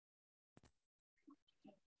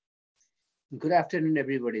Good afternoon,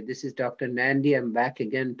 everybody. This is Dr. Nandi. I'm back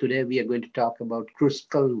again. Today we are going to talk about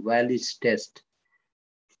Kruskal-Wallis test.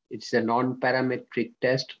 It's a non-parametric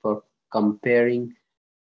test for comparing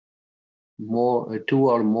two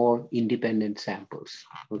or more independent samples.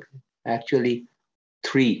 Okay. Actually,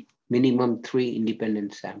 minimum three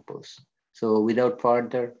independent samples. So without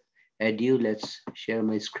further ado, let's share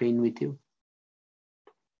my screen with you.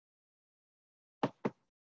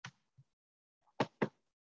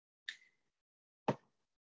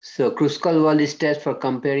 So Kruskal-Wallis test for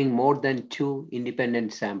comparing more than two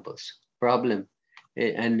independent samples. Problem.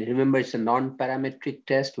 And remember, it's a non-parametric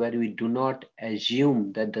test where we do not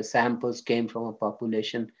assume that the samples came from a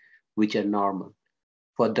population which are normal.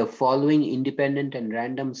 For the following independent and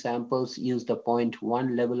random samples, use the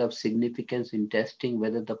 0.1 level of significance in testing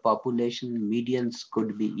whether the population medians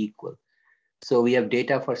could be equal. So we have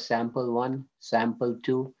data for sample 1, sample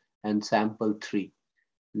 2, and sample 3.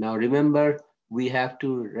 Now remember, we have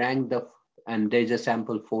to rank and there's a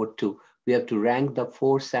sample 4 too. We have to rank the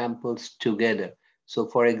 4 samples together. So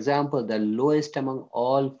for example, the lowest among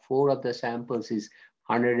all 4 of the samples is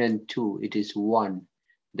 102, it is 1.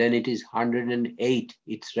 Then it is 108,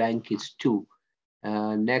 its rank is 2.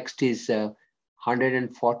 Next is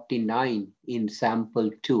 149 in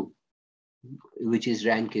sample 2, which is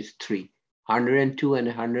rank is 3. 102 and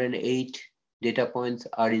 108 data points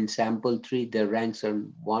are in sample 3, the ranks are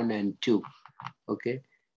 1 and 2. Okay.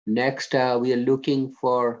 Next, we are looking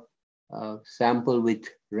for sample with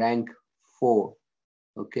rank 4.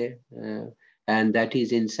 Okay. And that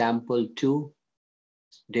is in sample 2.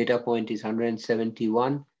 Data point is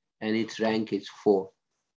 171 and its rank is 4.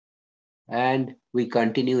 And we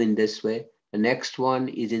continue in this way. The next one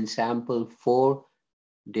is in sample 4.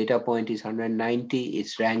 Data point is 190.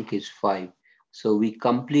 Its rank is 5. So we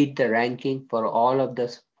complete the ranking for all of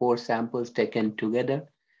the 4 samples taken together.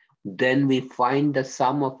 Then we find the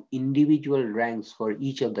sum of individual ranks for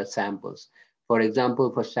each of the samples. For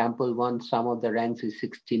example, for sample 1, sum of the ranks is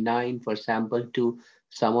 69. For sample 2,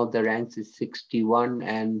 sum of the ranks is 61.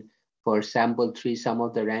 And for sample 3, sum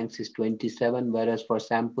of the ranks is 27. Whereas for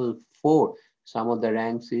sample 4, sum of the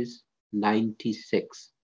ranks is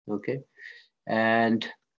 96. Okay. And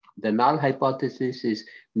the null hypothesis is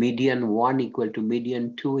median 1 equal to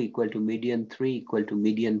median 2 equal to median 3 equal to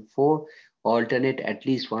median 4. Alternate, at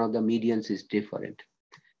least one of the medians is different.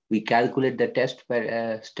 We calculate the test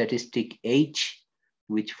statistic H,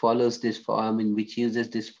 which follows this, which uses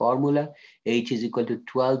this formula. H is equal to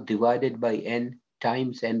 12 divided by n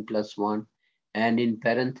times n plus 1. And in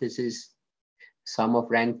parentheses, sum of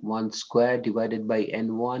rank 1 square divided by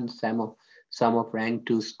n1, sum of rank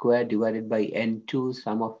 2 square divided by n2,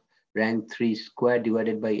 sum of rank 3 square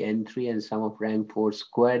divided by n3, and sum of rank 4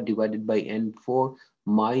 square divided by n4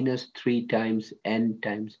 minus 3 times n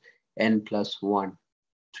plus 1.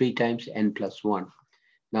 3 times n plus 1.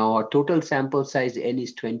 Now our total sample size n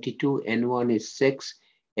is 22, n1 is 6,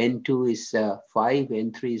 n2 is 5,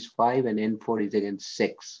 n3 is 5, and n4 is again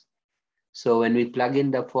 6. So when we plug in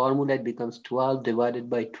the formula, it becomes 12 divided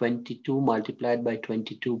by 22 multiplied by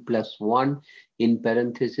 22 plus 1 in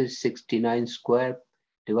parentheses 69 square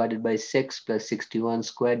divided by 6 plus 61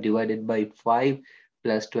 square divided by 5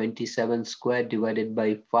 plus 27 square divided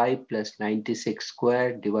by 5 plus 96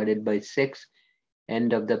 square divided by 6.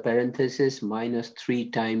 End of the parenthesis minus 3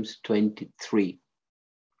 times 23.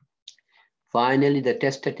 Finally, the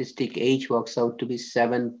test statistic H works out to be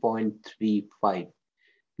 7.35.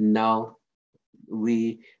 Now,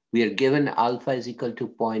 we are given alpha is equal to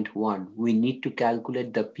 0.1. We need to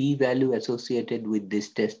calculate the p-value associated with this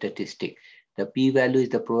test statistic. The p-value is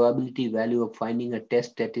the probability value of finding a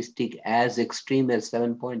test statistic as extreme as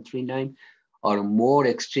 7.39 or more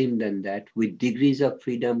extreme than that with degrees of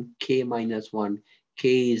freedom k minus 1.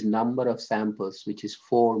 K is number of samples, which is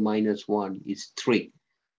 4 minus 1 is 3.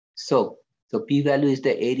 So p-value is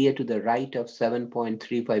the area to the right of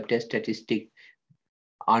 7.35 test statistic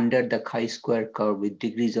under the chi-square curve with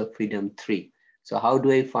degrees of freedom 3. So how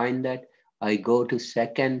do I find that? I go to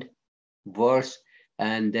second verse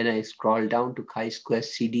and then I scroll down to chi-square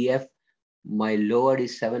CDF. My lower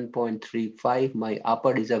is 7.35. My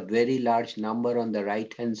upper is a very large number on the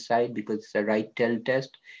right-hand side because it's a right tail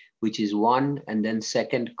test, which is 1. And then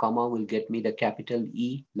second comma will get me the capital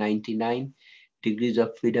E, 99. Degrees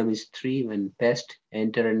of freedom is 3. When pest,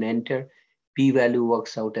 enter and enter. P-value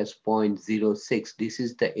works out as 0.06. This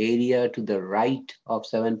is the area to the right of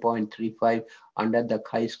 7.35 under the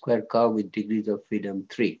chi-square curve with degrees of freedom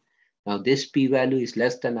 3. Now this p-value is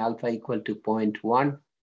less than alpha equal to 0.1.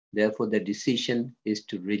 Therefore, the decision is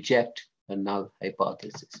to reject the null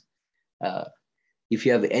hypothesis. If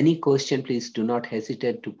you have any question, please do not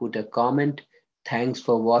hesitate to put a comment. Thanks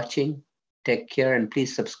for watching. Take care and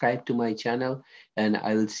please subscribe to my channel and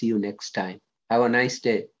I will see you next time. Have a nice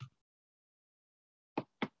day.